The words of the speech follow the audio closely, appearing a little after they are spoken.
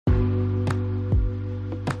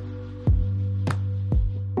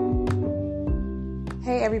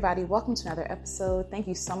Hey everybody, welcome to another episode. Thank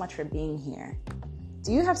you so much for being here.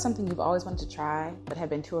 Do you have something you've always wanted to try but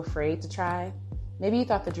have been too afraid to try? Maybe you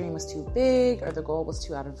thought the dream was too big or the goal was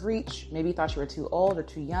too out of reach. Maybe you thought you were too old or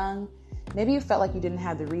too young. Maybe you felt like you didn't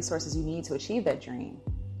have the resources you need to achieve that dream.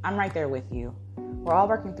 I'm right there with you. We're all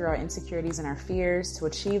working through our insecurities and our fears to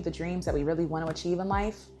achieve the dreams that we really want to achieve in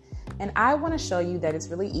life. And I want to show you that it's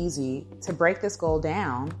really easy to break this goal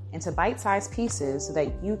down into bite-sized pieces so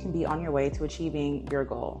that you can be on your way to achieving your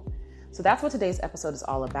goal. So that's what today's episode is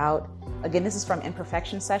all about. Again, this is from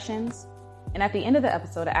Imperfection sessions. And at the end of the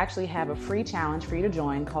episode, I actually have a free challenge for you to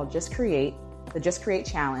join called Just Create, the Just Create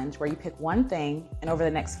Challenge, where you pick one thing and over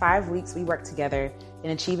the next 5 weeks, we work together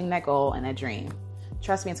in achieving that goal and that dream.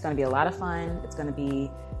 Trust me, it's going to be a lot of fun. It's going to be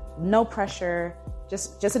no pressure.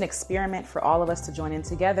 Just an experiment for all of us to join in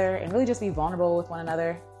together and really just be vulnerable with one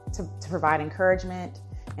another to provide encouragement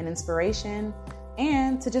and inspiration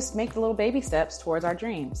and to just make the little baby steps towards our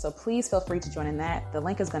dream. So please feel free to join in that. The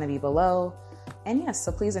link is going to be below. And yes,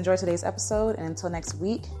 so please enjoy today's episode. And until next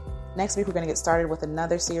week we're going to get started with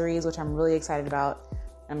another series, which I'm really excited about.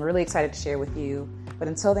 I'm really excited to share with you. But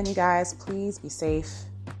until then, you guys, please be safe,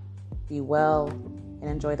 be well, and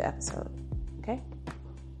enjoy the episode. Okay?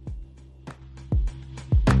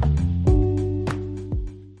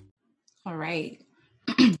 All right.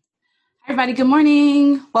 Hi, everybody. Good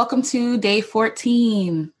morning. Welcome to day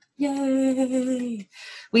 14. Yay.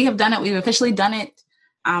 We have done it. We've officially done it.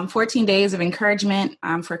 14 days of encouragement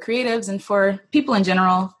for creatives and for people in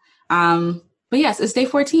general. But yes, it's day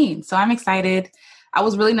 14. So I'm excited. I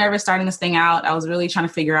was really nervous starting this thing out. I was really trying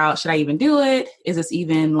to figure out, should I even do it? Is this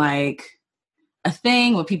even like a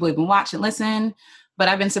thing? Will people even watch and listen? But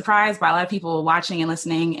I've been surprised by a lot of people watching and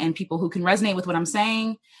listening and people who can resonate with what I'm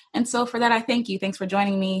saying. And so for that, I thank you. Thanks for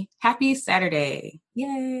joining me. Happy Saturday.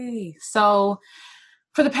 Yay. So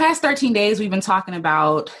for the past 13 days, we've been talking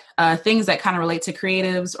about things that kind of relate to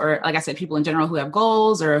creatives or, like I said, people in general who have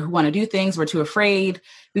goals or who want to do things. We're too afraid.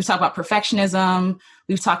 We've talked about perfectionism.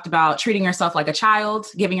 We've talked about treating yourself like a child,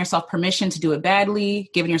 giving yourself permission to do it badly,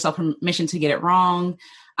 giving yourself permission to get it wrong.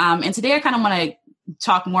 And today I kind of want to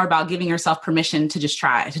talk more about giving yourself permission to just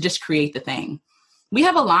try, to just create the thing. We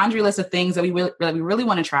have a laundry list of things that we really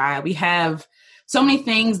want to try. We have so many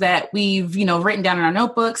things that we've, written down in our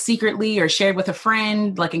notebook secretly or shared with a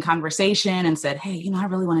friend, like in conversation and said, hey, I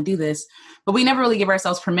really want to do this, but we never really give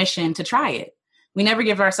ourselves permission to try it. We never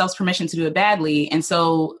give ourselves permission to do it badly. And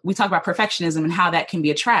so we talk about perfectionism and how that can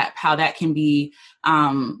be a trap, how that can be,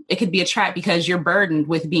 it could be a trap because you're burdened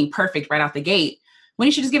with being perfect right out the gate, when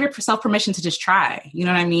you should just give yourself permission to just try. You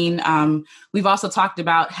know what I mean? We've also talked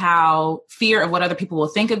about how fear of what other people will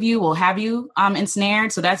think of you will have you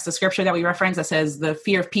ensnared. So that's the scripture that we reference that says the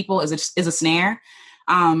fear of people is a snare.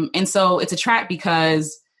 And so it's a trap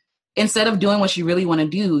because instead of doing what you really want to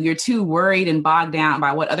do, you're too worried and bogged down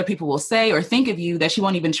by what other people will say or think of you that you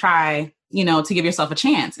won't even try, to give yourself a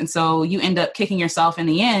chance. And so you end up kicking yourself in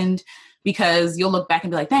the end because you'll look back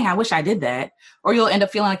and be like, dang, I wish I did that. Or you'll end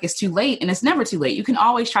up feeling like it's too late, and it's never too late. You can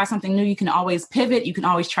always try something new. You can always pivot. You can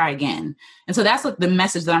always try again. And so that's like the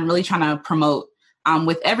message that I'm really trying to promote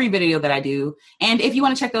with every video that I do. And if you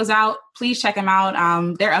want to check those out, please check them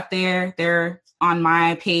out. They're up there. They're on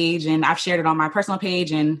my page, and I've shared it on my personal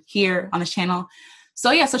page and here on this channel.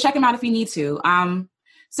 So check them out if you need to.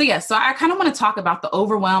 So I kind of want to talk about the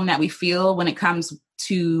overwhelm that we feel when it comes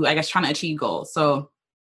to, I guess, trying to achieve goals. So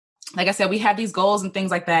like I said, we have these goals and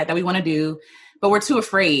things like that we want to do, but we're too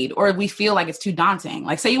afraid or we feel like it's too daunting.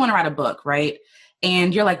 Like say you want to write a book, right?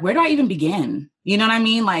 And you're like, where do I even begin? You know what I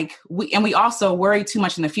mean? Like we also worry too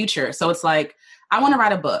much in the future. So it's like, I want to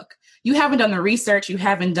write a book. You haven't done the research. You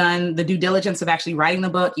haven't done the due diligence of actually writing the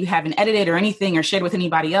book. You haven't edited or anything or shared with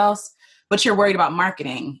anybody else, but you're worried about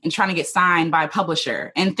marketing and trying to get signed by a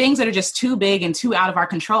publisher and things that are just too big and too out of our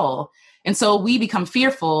control. And so we become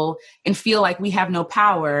fearful and feel like we have no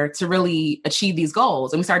power to really achieve these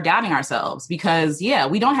goals. And we start doubting ourselves because,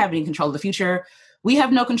 we don't have any control of the future. We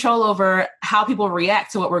have no control over how people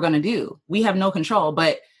react to what we're going to do. We have no control,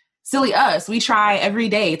 but silly us, we try every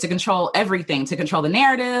day to control everything, to control the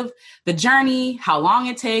narrative, the journey, how long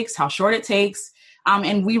it takes, how short it takes.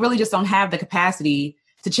 And we really just don't have the capacity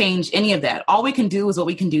to change any of that. All we can do is what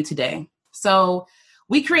we can do today. So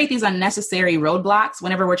we create these unnecessary roadblocks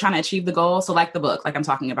whenever we're trying to achieve the goal. So like the book, like I'm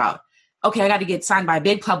talking about, okay, I got to get signed by a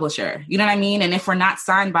big publisher. You know what I mean? And if we're not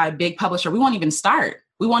signed by a big publisher, we won't even start.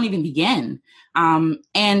 We won't even begin.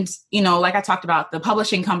 Like I talked about, the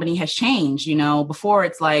publishing company has changed. Before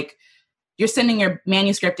it's like you're sending your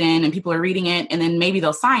manuscript in and people are reading it and then maybe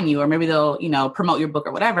they'll sign you or maybe they'll, promote your book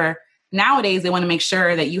or whatever. Nowadays, they want to make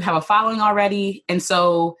sure that you have a following already. And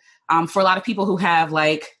so For a lot of people who have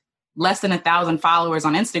like less than 1,000 followers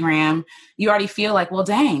on Instagram, you already feel like, well,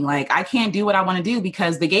 dang, like I can't do what I want to do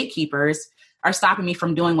because the gatekeepers are stopping me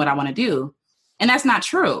from doing what I want to do. And that's not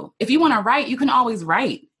true. If you want to write, you can always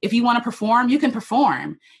write. If you want to perform, you can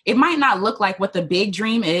perform. It might not look like what the big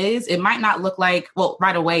dream is. It might not look like, well,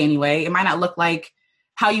 right away anyway, it might not look like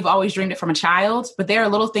how you've always dreamed it from a child, but there are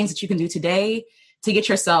little things that you can do today to get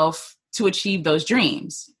yourself to achieve those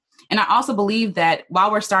dreams. And I also believe that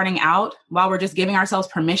while we're starting out, while we're just giving ourselves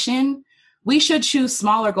permission, we should choose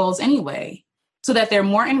smaller goals anyway, so that they're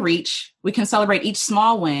more in reach. We can celebrate each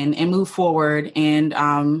small win and move forward and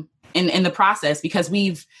in the process, because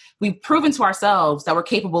we've proven to ourselves that we're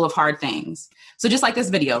capable of hard things. So just like this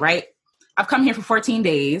video, right? I've come here for 14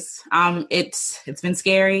 days. It's been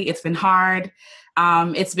scary. It's been hard.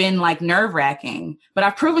 It's been like nerve-wracking, but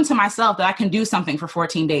I've proven to myself that I can do something for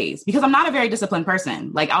 14 days because I'm not a very disciplined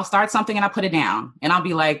person. Like I'll start something and I put it down and I'll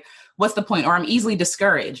be like, what's the point? Or I'm easily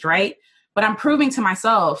discouraged, right? But I'm proving to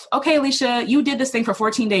myself, okay, Alicia, you did this thing for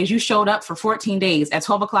 14 days. You showed up for 14 days at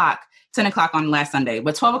 12 o'clock, 10 o'clock on last Sunday,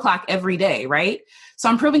 but 12 o'clock every day, right? So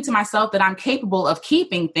I'm proving to myself that I'm capable of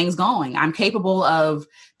keeping things going. I'm capable of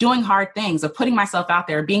doing hard things, of putting myself out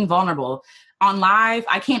there, being vulnerable. On live,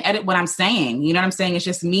 I can't edit what I'm saying. You know what I'm saying? It's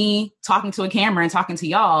just me talking to a camera and talking to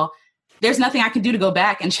y'all. There's nothing I can do to go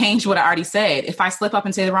back and change what I already said. If I slip up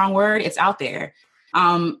and say the wrong word, it's out there.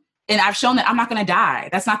 And I've shown that I'm not going to die.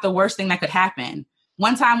 That's not the worst thing that could happen.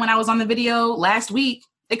 One time when I was on the video last week,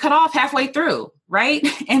 it cut off halfway through, right?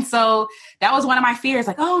 And so that was one of my fears,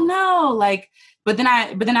 like, oh no, like, but then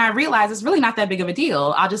I realized it's really not that big of a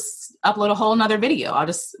deal. I'll just upload a whole nother video. I'll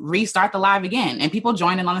just restart the live again and people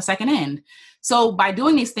join in on the second end. So by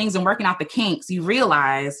doing these things and working out the kinks, you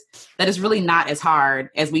realize that it's really not as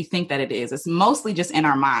hard as we think that it is. It's mostly just in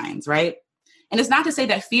our minds, right? And it's not to say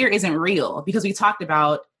that fear isn't real, because we talked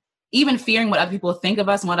about even fearing what other people think of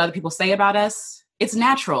us and what other people say about us. It's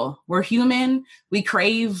natural. We're human. We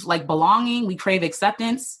crave like belonging. We crave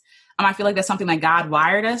acceptance. I feel like that's something that God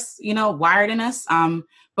wired in us.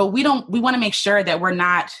 But we want to make sure that we're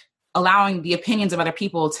not allowing the opinions of other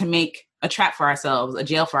people to make a trap for ourselves, a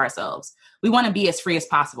jail for ourselves. We want to be as free as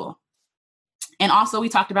possible. And also we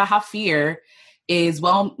talked about how fear is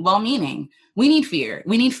well-meaning. We need fear.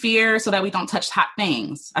 We need fear so that we don't touch hot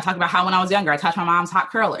things. I talked about how when I was younger, I touched my mom's hot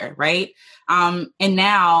curler, right? And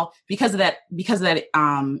now because of that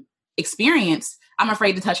experience, I'm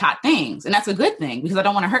afraid to touch hot things. And that's a good thing because I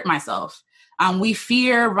don't want to hurt myself. We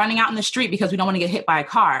fear running out in the street because we don't want to get hit by a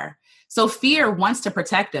car. So fear wants to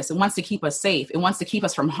protect us. It wants to keep us safe. It wants to keep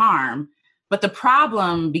us from harm. But the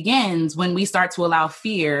problem begins when we start to allow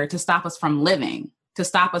fear to stop us from living, to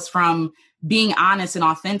stop us from being honest and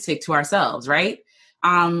authentic to ourselves, right?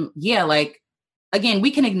 Again,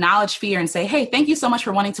 we can acknowledge fear and say, hey, thank you so much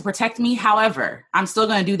for wanting to protect me. However, I'm still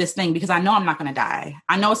going to do this thing because I know I'm not going to die.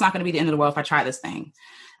 I know it's not going to be the end of the world if I try this thing.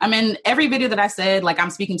 I mean, every video that I said, like I'm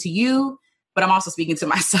speaking to you, but I'm also speaking to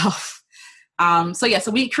myself.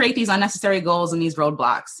 So we create these unnecessary goals and these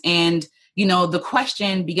roadblocks. And, the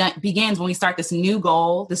question begins when we start this new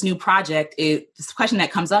goal, this new project. This question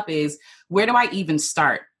that comes up is, where do I even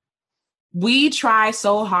start? We try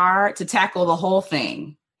so hard to tackle the whole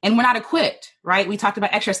thing. And we're not equipped, right? We talked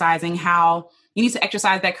about exercising, how you need to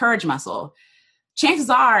exercise that courage muscle. Chances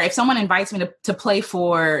are, if someone invites me to play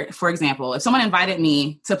for example, if someone invited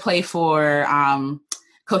me to play for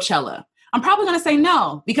Coachella, I'm probably going to say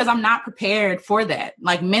no, because I'm not prepared for that.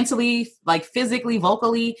 Like mentally, like physically,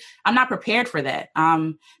 vocally, I'm not prepared for that.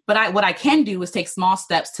 But what I can do is take small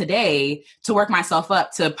steps today to work myself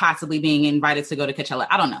up to possibly being invited to go to Coachella.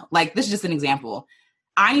 I don't know. Like, this is just an example.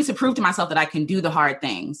 I need to prove to myself that I can do the hard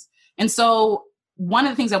things. And so one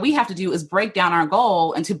of the things that we have to do is break down our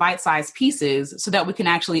goal into bite-sized pieces so that we can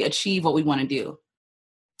actually achieve what we want to do.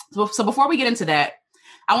 So before we get into that,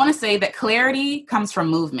 I want to say that clarity comes from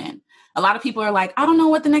movement. A lot of people are like, I don't know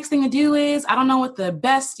what the next thing to do is. I don't know what the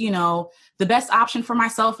best option for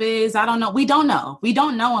myself is. I don't know. We don't know. We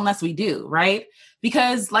don't know unless we do, right?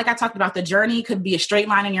 Because like I talked about, the journey could be a straight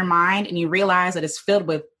line in your mind and you realize that it's filled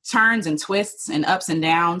with turns and twists and ups and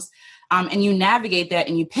downs. And you navigate that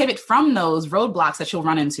and you pivot from those roadblocks that you'll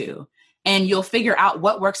run into, and you'll figure out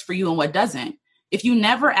what works for you and what doesn't. If you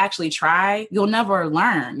never actually try, you'll never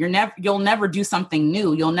learn. You'll never do something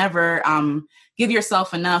new. You'll never give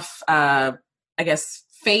yourself enough,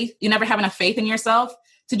 faith. You never have enough faith in yourself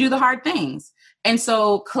to do the hard things. And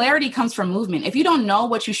so clarity comes from movement. If you don't know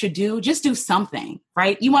what you should do, just do something,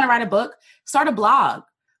 right? You want to write a book, start a blog,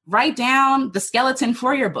 write down the skeleton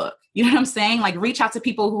for your book. You know what I'm saying? Like reach out to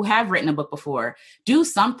people who have written a book before, do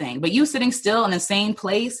something. But you sitting still in the same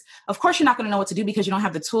place, of course, you're not going to know what to do because you don't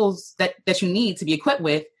have the tools that you need to be equipped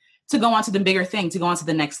with to go on to the bigger thing, to go on to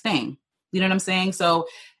the next thing. You know what I'm saying? So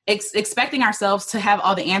expecting ourselves to have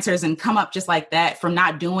all the answers and come up just like that from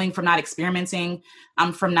not doing, from not experimenting,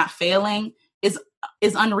 from not failing is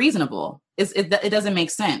unreasonable. It doesn't make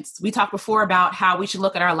sense. We talked before about how we should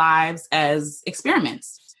look at our lives as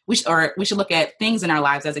experiments. We should look at things in our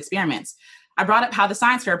lives as experiments. I brought up how the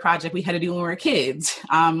science fair project we had to do when we were kids,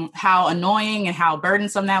 how annoying and how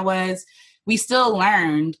burdensome that was. We still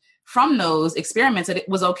learned from those experiments that it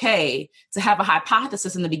was okay to have a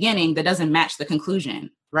hypothesis in the beginning that doesn't match the conclusion,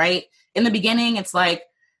 right? In the beginning, it's like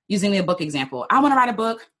using the book example. I want to write a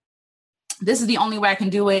book. This is the only way I can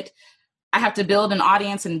do it. I have to build an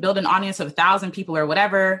audience of 1,000 people or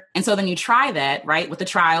whatever. And so then you try that, right? With the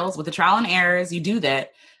trial and errors, you do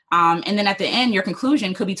that. And then at the end, your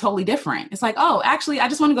conclusion could be totally different. It's like, oh, actually, I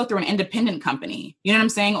just want to go through an independent company. You know what I'm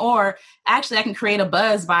saying? Or actually, I can create a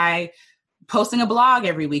buzz by posting a blog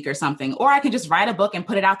every week or something. Or I can just write a book and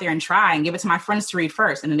put it out there and try and give it to my friends to read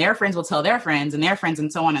first. And then their friends will tell their friends and their friends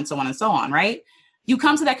and so on and so on and so on, right? You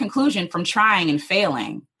come to that conclusion from trying and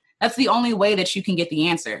failing. That's the only way that you can get the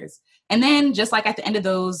answers. And then just like at the end of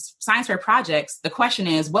those science fair projects, the question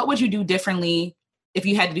is, what would you do differently if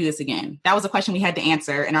you had to do this again? That was a question we had to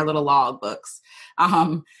answer in our little log books.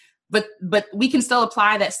 But we can still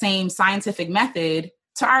apply that same scientific method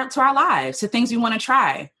to our lives, to things we want to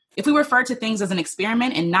try. If we refer to things as an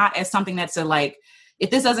experiment and not as something that's if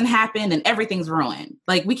this doesn't happen, then everything's ruined.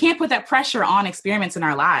 Like we can't put that pressure on experiments in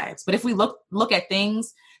our lives. But if we look at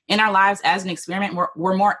things in our lives as an experiment,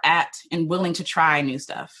 we're more apt and willing to try new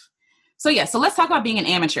stuff. So let's talk about being an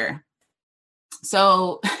amateur.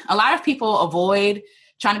 So a lot of people avoid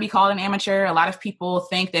trying to be called an amateur. A lot of people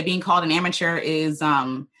think that being called an amateur is,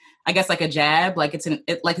 I guess, like a jab, like it's an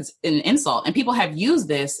insult. And people have used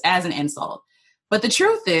this as an insult. But the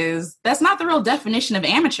truth is, that's not the real definition of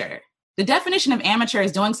amateur. The definition of amateur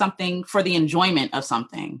is doing something for the enjoyment of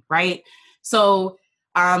something, right? So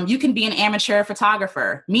you can be an amateur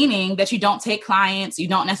photographer, meaning that you don't take clients, you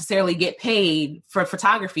don't necessarily get paid for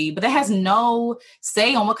photography, but that has no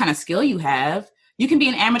say on what kind of skill you have. You can be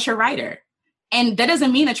an amateur writer. And that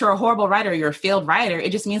doesn't mean that you're a horrible writer, you're a failed writer.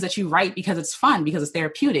 It just means that you write because it's fun, because it's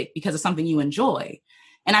therapeutic, because it's something you enjoy.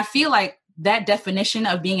 And I feel like that definition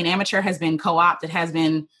of being an amateur has been co-opted, has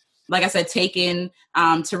been, like I said, taken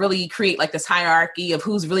to really create like this hierarchy of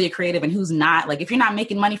who's really a creative and who's not. Like if you're not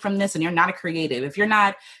making money from this and you're not a creative, if you're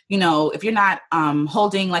not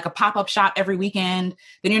holding like a pop-up shop every weekend,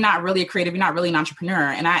 then you're not really a creative. You're not really an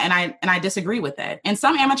entrepreneur. And I disagree with that. And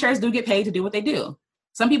some amateurs do get paid to do what they do.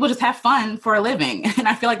 Some people just have fun for a living. And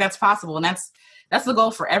I feel like that's possible. And that's the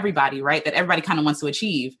goal for everybody, right? That everybody kind of wants to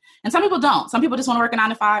achieve. And some people don't. Some people just want to work a 9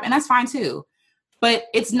 to 5, and that's fine too. But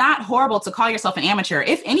it's not horrible to call yourself an amateur.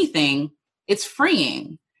 If anything, it's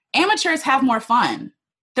freeing. Amateurs have more fun.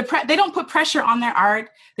 They don't put pressure on their art.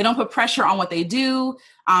 They don't put pressure on what they do.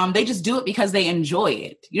 They just do it because they enjoy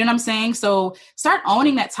it. You know what I'm saying? So start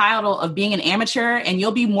owning that title of being an amateur, and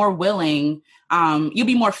you'll be more willing. You'll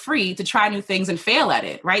be more free to try new things and fail at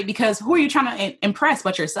it, right? Because who are you trying to impress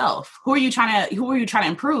but yourself? Who are you trying to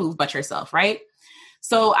improve but yourself, right?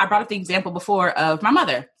 So I brought up the example before of my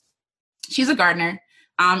mother. She's a gardener.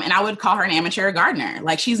 And I would call her an amateur gardener.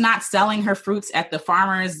 Like she's not selling her fruits at the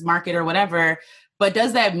farmer's market or whatever. But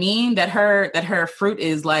does that mean that her fruit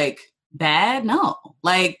is like bad? No,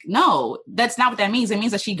 that's not what that means. It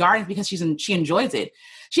means that she gardens because she enjoys it.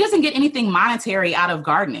 She doesn't get anything monetary out of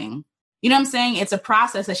gardening. You know what I'm saying? It's a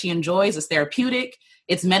process that she enjoys. It's therapeutic.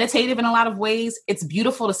 It's meditative in a lot of ways. It's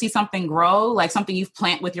beautiful to see something grow, like something you've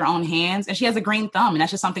planted with your own hands. And she has a green thumb, and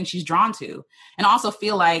that's just something she's drawn to. And I also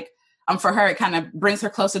feel like for her, it kind of brings her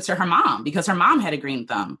closer to her mom because her mom had a green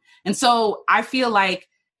thumb. And so I feel like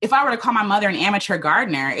if I were to call my mother an amateur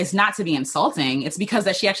gardener, it's not to be insulting. It's because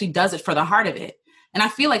that she actually does it for the heart of it. And I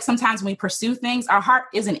feel like sometimes when we pursue things, our heart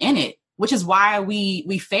isn't in it, which is why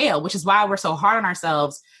we fail, which is why we're so hard on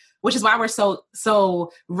ourselves, which is why we're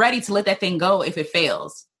so ready to let that thing go if it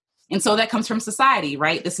fails. And so that comes from society,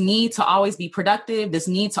 right? This need to always be productive, this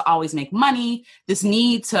need to always make money, this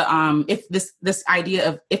need to, if this idea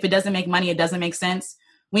of if it doesn't make money, it doesn't make sense.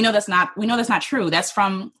 We know that's not true. That's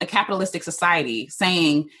from a capitalistic society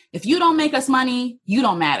saying, if you don't make us money, you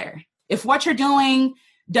don't matter. If what you're doing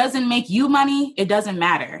doesn't make you money, it doesn't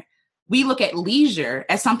matter. We look at leisure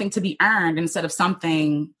as something to be earned instead of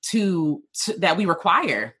something to that we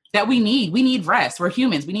require, that we need. We need rest. We're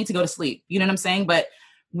humans. We need to go to sleep. You know what I'm saying? But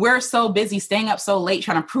we're so busy staying up so late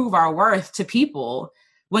trying to prove our worth to people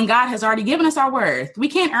when God has already given us our worth? We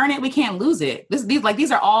can't earn it. We can't lose it.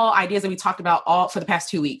 These are all ideas that we talked about all for the past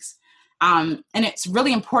 2 weeks. And it's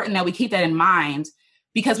really important that we keep that in mind,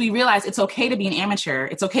 because we realize it's okay to be an amateur.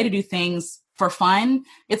 It's okay to do things for fun.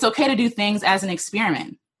 It's okay to do things as an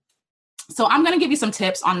experiment. So I'm going to give you some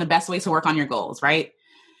tips on the best way to work on your goals, right?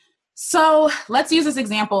 So let's use this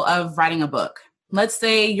example of writing a book. Let's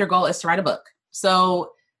say your goal is to write a book.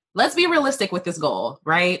 So let's be realistic with this goal,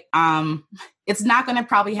 right? It's not going to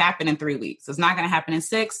probably happen in 3 weeks. It's not going to happen in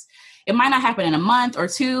 6. It might not happen in a month or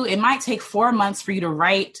 2. It might take 4 months for you to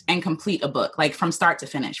write and complete a book, like from start to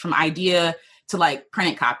finish, from idea to like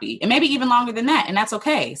printed copy, and maybe even longer than that. And that's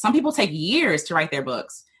okay. Some people take years to write their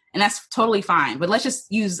books, and that's totally fine. But let's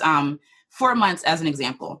just use 4 months as an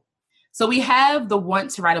example. So we have the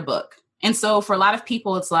want to write a book. And so for a lot of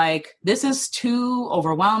people, it's like, this is too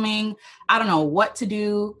overwhelming. I don't know what to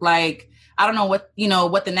do. Like, I don't know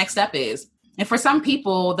what the next step is. And for some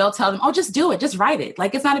people, they'll tell them, oh, just do it. Just write it.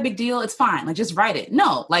 Like, it's not a big deal. It's fine. Like, just write it.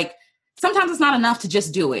 No, like sometimes it's not enough to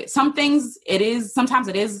just do it. Sometimes it is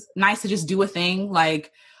nice to just do a thing.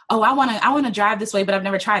 Like, oh, I want to drive this way, but I've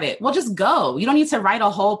never tried it. Well, just go. You don't need to write a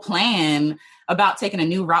whole plan about taking a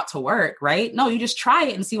new route to work, right? No, you just try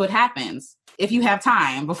it and see what happens if you have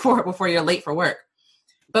time before you're late for work.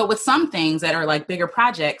 But with some things that are like bigger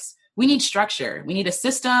projects, we need structure. We need a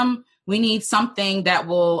system. We need something that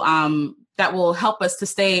will help us to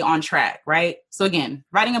stay on track, right? So again,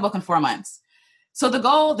 writing a book in 4 months. So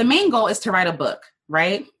the main goal is to write a book,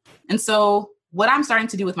 right? And so what I'm starting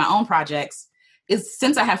to do with my own projects is,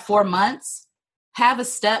 since I have 4 months, have a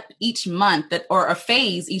step each month or a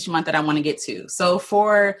phase each month that I want to get to. So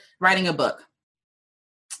for writing a book,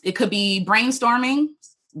 it could be brainstorming,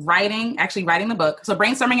 writing the book. So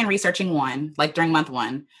brainstorming and researching one, like during month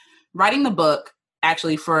 1, writing the book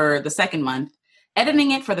actually for the second month,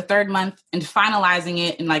 editing it for the third month, and finalizing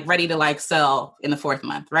it and like ready to like sell in the 4th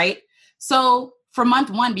month, right? So for month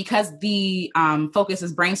 1, because the focus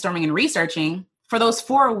is brainstorming and researching, for those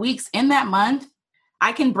 4 weeks in that month,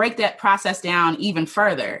 I can break that process down even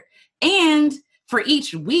further. And for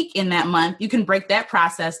each week in that month, you can break that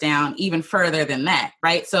process down even further than that,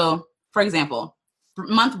 right? So for example,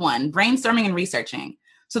 month 1, brainstorming and researching.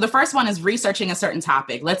 So the first one is researching a certain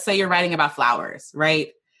topic. Let's say you're writing about flowers,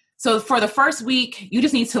 right? So for the first week, you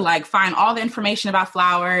just need to like find all the information about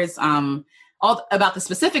flowers, all about the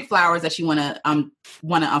specific flowers that you want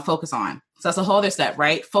to focus on. So that's a whole other step,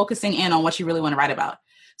 right? Focusing in on what you really want to write about.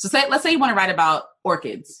 So let's say you want to write about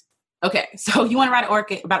orchids. Okay, so you want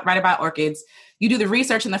to write about orchids. You do the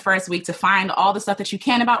research in the first week to find all the stuff that you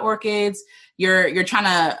can about orchids. You're trying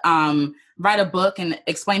to write a book and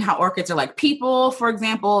explain how orchids are like people, for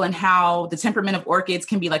example, and how the temperament of orchids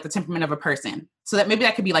can be like the temperament of a person. So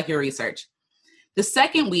that could be like your research. The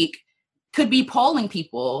second week could be polling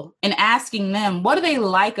people and asking them, what do they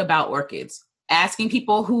like about orchids? Asking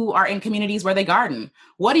people who are in communities where they garden,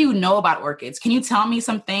 what do you know about orchids? Can you tell me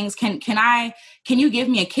some things? Can you give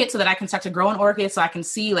me a kit so that I can start to grow an orchid so I can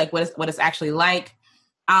see like what it's actually like?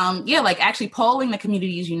 Like actually polling the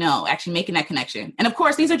communities, actually making that connection. And of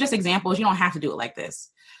course, these are just examples. You don't have to do it like this.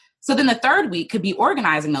 So then the third week could be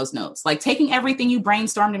organizing those notes, like taking everything you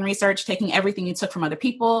brainstormed and researched, taking everything you took from other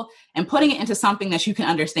people and putting it into something that you can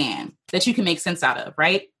understand, that you can make sense out of,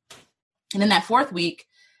 right? And then that 4th week,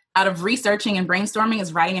 out of researching and brainstorming,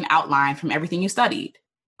 is writing an outline from everything you studied.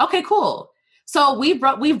 Okay, cool. So we've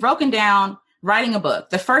broken down writing a book.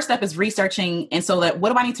 The first step is researching. And so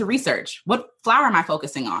what do I need to research? What flower am I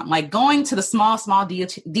focusing on? Like going to the small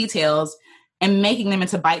details and making them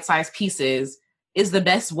into bite-sized pieces is the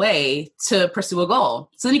best way to pursue a goal.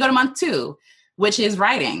 So then you go to month 2, which is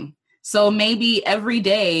writing. So maybe every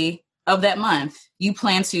day of that month, you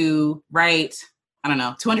plan to write,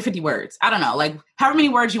 250 words. I don't know, like however many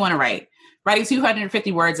words you want to write, writing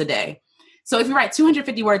 250 words a day. So if you write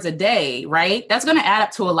 250 words a day, right, that's going to add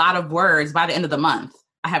up to a lot of words by the end of the month.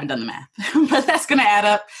 I haven't done the math, but that's going to add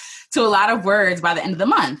up to a lot of words by the end of the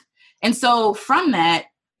month. And so from that,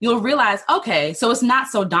 you'll realize, okay, so it's not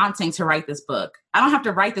so daunting to write this book. I don't have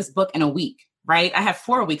to write this book in a week, right? I have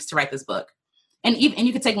 4 weeks to write this book. And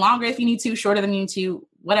you could take longer if you need to, shorter than you need to,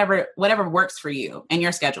 whatever works for you and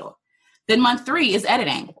your schedule. Then month 3 is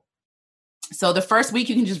editing. So the first week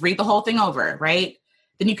you can just read the whole thing over, right?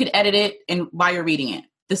 Then you could edit it while you're reading it.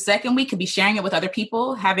 The second week could be sharing it with other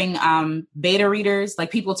people, having beta readers,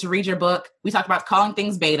 like people to read your book. We talked about calling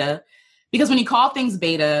things beta, because when you call things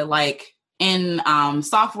beta, like in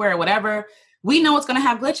software or whatever, we know it's going to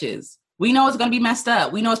have glitches. We know it's going to be messed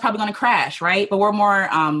up. We know it's probably going to crash, right? But we're more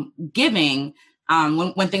giving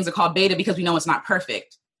when things are called beta, because we know it's not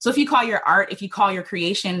perfect. So if you call your art, if you call your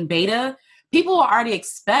creation beta, people will already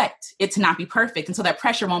expect it to not be perfect. And so that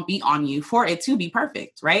pressure won't be on you for it to be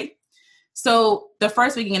perfect, right? So the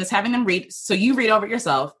first week again is having them read. So you read over it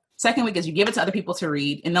yourself. Second week is you give it to other people to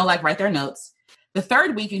read and they'll like write their notes. The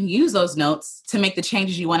third week, you can use those notes to make the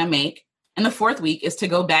changes you want to make. And the fourth week is to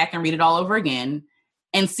go back and read it all over again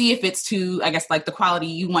and see if it's to, I guess, like the quality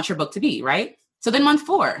you want your book to be, right? So then month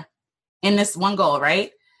 4 in this one goal,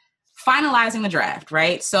 right? Finalizing the draft,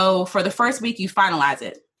 right? So for the first week, you finalize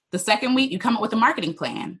it. The second week, you come up with a marketing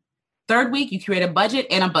plan. Third week, you create a budget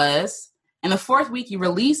and a buzz. And the fourth week, you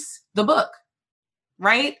release the book,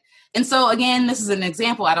 right? And so again, this is an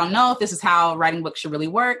example. I don't know if this is how writing books should really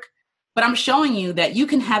work, but I'm showing you that you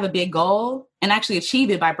can have a big goal and actually achieve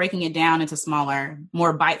it by breaking it down into smaller,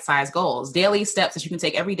 more bite-sized goals, daily steps that you can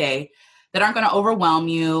take every day that aren't going to overwhelm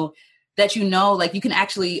you, that you know, like you can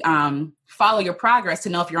actually follow your progress to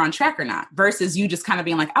know if you're on track or not, versus you just kind of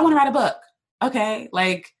being like, I want to write a book. Okay,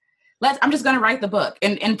 like I'm just going to write the book.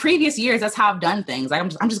 And in previous years, that's how I've done things. Like I'm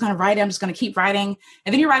just going to write it. I'm just going to keep writing.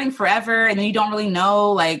 And then you're writing forever. And then you don't really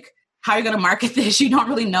know like how you're going to market this. You don't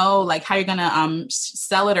really know like how you're going to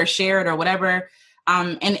sell it or share it or whatever.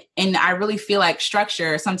 And I really feel like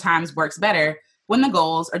structure sometimes works better when the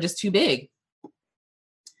goals are just too big.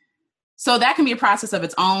 So that can be a process of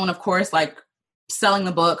its own, of course, like selling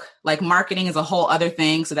the book, like marketing is a whole other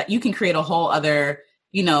thing so that you can create a whole other,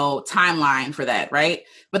 timeline for that, right?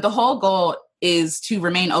 But the whole goal is to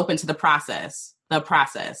remain open to the process.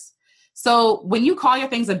 So when you call your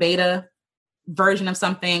things a beta version of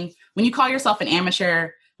something, when you call yourself an amateur,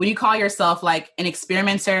 when you call yourself like an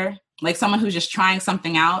experimenter, like someone who's just trying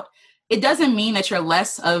something out, it doesn't mean that you're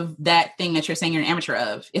less of that thing that you're saying you're an amateur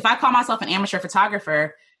of. If I call myself an amateur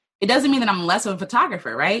photographer, it doesn't mean that I'm less of a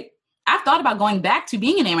photographer, right? I've thought about going back to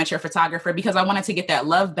being an amateur photographer because I wanted to get that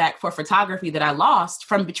love back for photography that I lost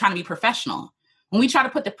from trying to be professional. When we try to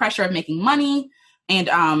put the pressure of making money and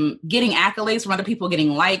getting accolades from other people,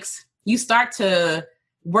 getting likes, you start to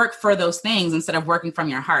work for those things instead of working from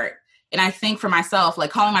your heart. And I think for myself, like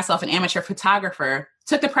calling myself an amateur photographer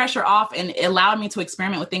took the pressure off and it allowed me to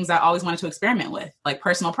experiment with things I always wanted to experiment with, like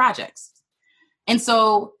personal projects. And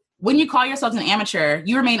so when you call yourself an amateur,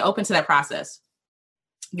 you remain open to that process.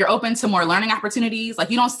 You're open to more learning opportunities. Like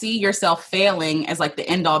you don't see yourself failing as like the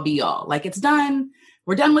end all be all. Like it's done.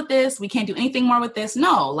 We're done with this. We can't do anything more with this.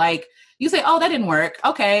 No, like you say, oh, that didn't work.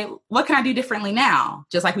 Okay, what can I do differently now?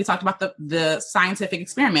 Just like we talked about the scientific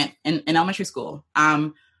experiment in elementary school.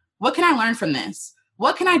 What can I learn from this?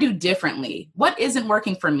 What can I do differently? What isn't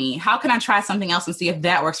working for me? How can I try something else and see if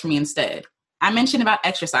that works for me instead? I mentioned about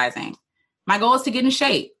exercising. My goal is to get in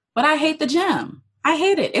shape, but I hate the gym. I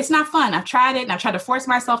hate it. It's not fun. I've tried it and I've tried to force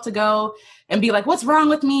myself to go and be like, what's wrong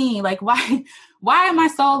with me? Like, why am I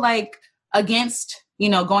so like against,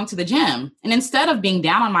 going to the gym? And instead of being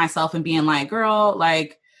down on myself and being like, girl,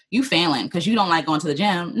 like you failing because you don't like going to the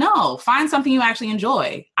gym. No, find something you actually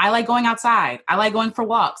enjoy. I like going outside. I like going for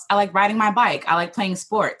walks. I like riding my bike. I like playing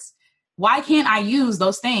sports. Why can't I use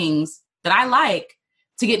those things that I like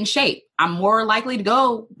to get in shape? I'm more likely to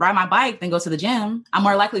go ride my bike than go to the gym. I'm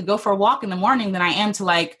more likely to go for a walk in the morning than I am to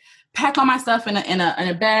like pack all my stuff in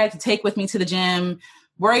a bag to take with me to the gym,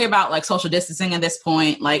 worry about like social distancing at this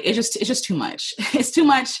point. Like it's just too much. It's too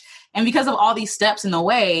much. And because of all these steps in the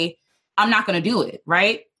way, I'm not going to do it.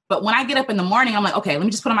 Right. But when I get up in the morning, I'm like, okay, let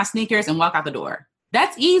me just put on my sneakers and walk out the door.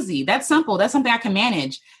 That's easy. That's simple. That's something I can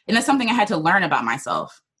manage. And that's something I had to learn about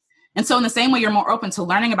myself. And so in the same way, you're more open to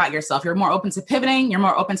learning about yourself. You're more open to pivoting. You're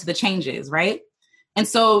more open to the changes, right? And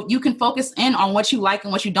so you can focus in on what you like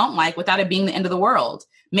and what you don't like without it being the end of the world.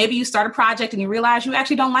 Maybe you start a project and you realize you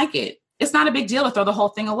actually don't like it. It's not a big deal to throw the whole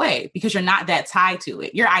thing away because you're not that tied to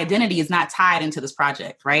it. Your identity is not tied into this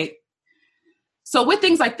project, right? So with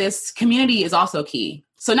things like this, community is also key.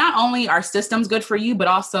 So not only are systems good for you, but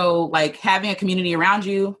also like having a community around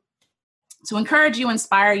you to encourage you,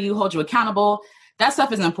 inspire you, hold you accountable. That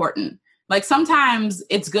stuff is important. Like sometimes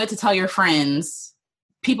it's good to tell your friends,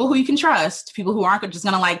 people who you can trust, people who aren't just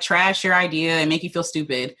going to like trash your idea and make you feel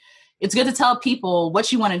stupid. It's good to tell people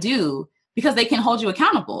what you want to do because they can hold you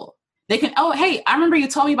accountable. They can, oh, hey, I remember you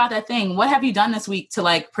told me about that thing. What have you done this week to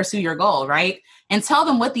like pursue your goal, right? And tell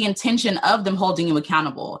them with the intention of them holding you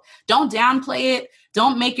accountable. Don't downplay it.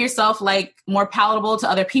 Don't make yourself like more palatable to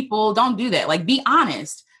other people. Don't do that. Like be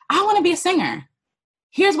honest. I want to be a singer.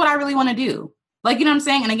 Here's what I really want to do. Like, you know what I'm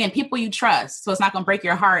saying? And again, people you trust. So it's not going to break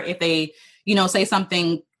your heart if they, say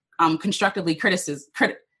something constructively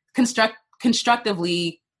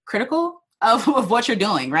critical. of what you're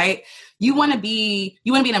doing, right? You want to be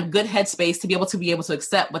in a good headspace to be able to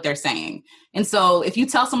accept what they're saying. And so if you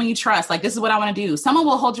tell someone you trust, like, this is what I want to do, someone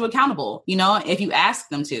will hold you accountable, if you ask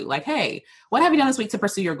them to, like, hey, what have you done this week to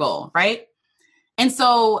pursue your goal, right? And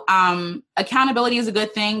so accountability is a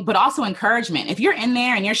good thing, but also encouragement. If you're in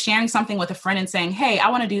there and you're sharing something with a friend and saying, hey, I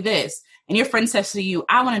want to do this, and your friend says to you,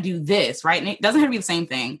 I want to do this, right? And it doesn't have to be the same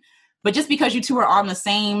thing. But just because you two are on the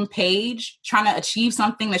same page, trying to achieve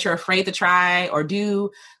something that you're afraid to try or do,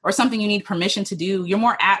 or something you need permission to do, you're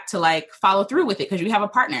more apt to like follow through with it because you have a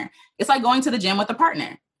partner. It's like going to the gym with a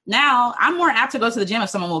partner. Now, I'm more apt to go to the gym if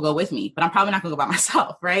someone will go with me, but I'm probably not going to go by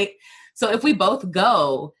myself, right? So if we both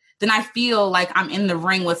go, then I feel like I'm in the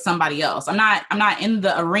ring with somebody else. I'm not in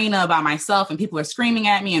the arena by myself and people are screaming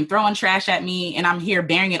at me and throwing trash at me and I'm here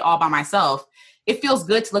bearing it all by myself. It feels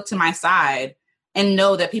good to look to my side and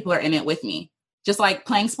know that people are in it with me. Just like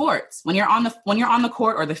playing sports. When you're on the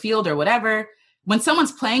court or the field or whatever, when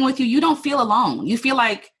someone's playing with you, you don't feel alone. You feel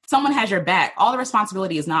like someone has your back. All the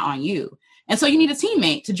responsibility is not on you. And so you need a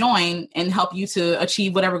teammate to join and help you to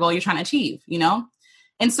achieve whatever goal you're trying to achieve,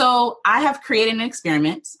 And so I have created an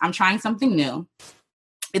experiment. I'm trying something new.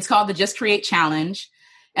 It's called the Just Create Challenge.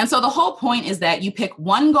 And so the whole point is that you pick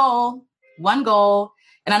one goal.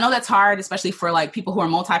 And I know that's hard, especially for like people who are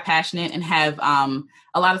multi-passionate and have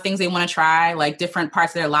a lot of things they want to try, like different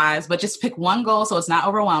parts of their lives, but just pick one goal so it's not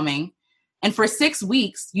overwhelming. And for 6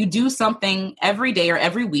 weeks, you do something every day or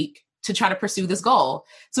every week to try to pursue this goal.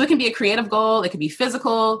 So it can be a creative goal. It could be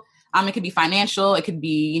physical. It could be financial. It could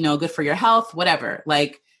be, good for your health, whatever.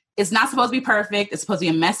 Like, it's not supposed to be perfect. It's supposed to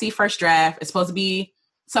be a messy first draft. It's supposed to be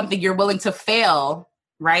something you're willing to fail,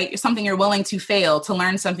 right? It's something you're willing to fail to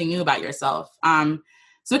learn something new about yourself.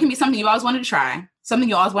 So it can be something you always wanted to try, something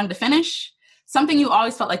you always wanted to finish, something you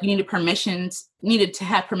always felt like you needed to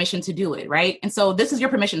have permission to do it, right? And so this is your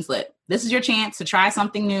permission slip. This is your chance to try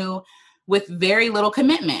something new with very little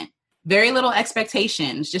commitment, very little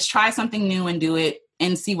expectations. Just try something new and do it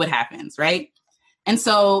and see what happens, right? And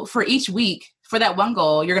so for each week, for that one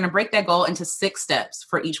goal, you're going to break that goal into 6 steps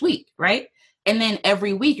for each week, right? And then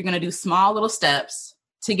every week, you're going to do small little steps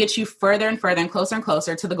to get you further and further and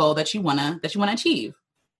closer to the goal that you want to achieve.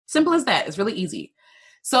 Simple as that. It's really easy.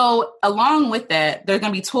 So along with that, there's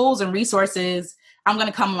going to be tools and resources. I'm going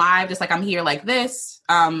to come live just like I'm here like this,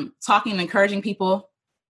 talking and encouraging people.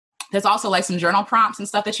 There's also like some journal prompts and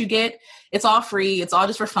stuff that you get. It's all free. It's all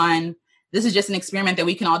just for fun. This is just an experiment that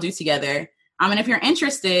we can all do together. And if you're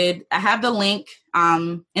interested, I have the link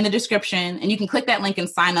in the description, and you can click that link and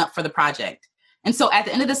sign up for the project. And so at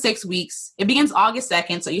the end of the 6 weeks, it begins August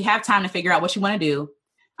 2nd, so you have time to figure out what you want to do.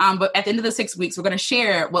 But at the end of the 6 weeks, we're going to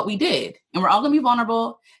share what we did, and we're all going to be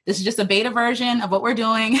vulnerable. This is just a beta version of what we're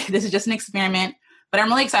doing. This is just an experiment, but I'm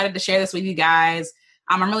really excited to share this with you guys.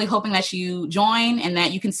 I'm really hoping that you join and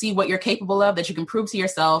that you can see what you're capable of, that you can prove to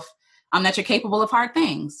yourself that you're capable of hard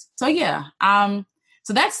things. So yeah.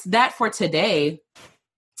 So that's that for today.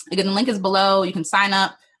 Again, the link is below. You can sign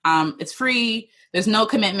up. It's free. There's no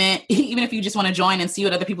commitment. Even if you just want to join and see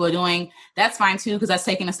what other people are doing, that's fine too, because that's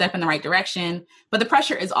taking a step in the right direction. But the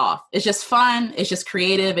pressure is off. It's just fun. It's just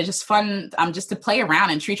creative. It's just fun just to play around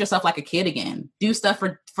and treat yourself like a kid again. Do stuff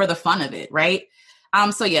for the fun of it, right?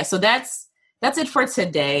 So that's it for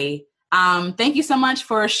today. Thank you so much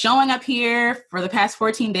for showing up here for the past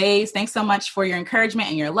 14 days. Thanks so much for your encouragement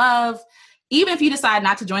and your love. Even if you decide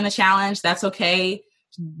not to join the challenge, that's okay.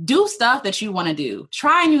 Do stuff that you want to do.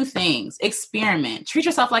 Try new things. Experiment. Treat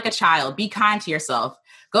yourself like a child. Be kind to yourself.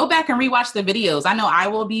 Go back and rewatch the videos. I know I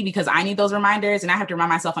will be, because I need those reminders, and I have to remind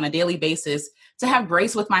myself on a daily basis to have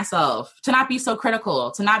grace with myself, to not be so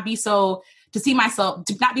critical, to not be so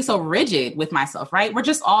rigid with myself, right? We're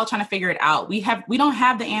just all trying to figure it out. We don't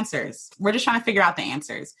have the answers. We're just trying to figure out the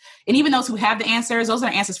answers. And even those who have the answers, those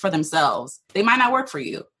are answers for themselves. They might not work for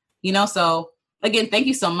you, So again, thank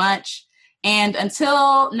you so much. And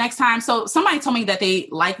until next time, so somebody told me that they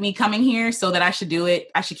like me coming here, so that I should do it.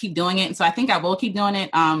 I should keep doing it. And so I think I will keep doing it.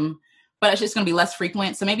 But it's just going to be less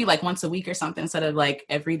frequent. So maybe like once a week or something instead of like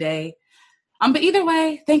every day. But either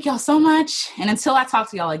way, thank y'all so much. And until I talk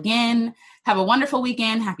to y'all again, have a wonderful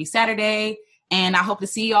weekend. Happy Saturday. And I hope to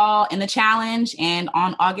see y'all in the challenge and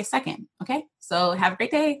on August 2nd. Okay. So have a great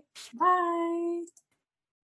day. Bye.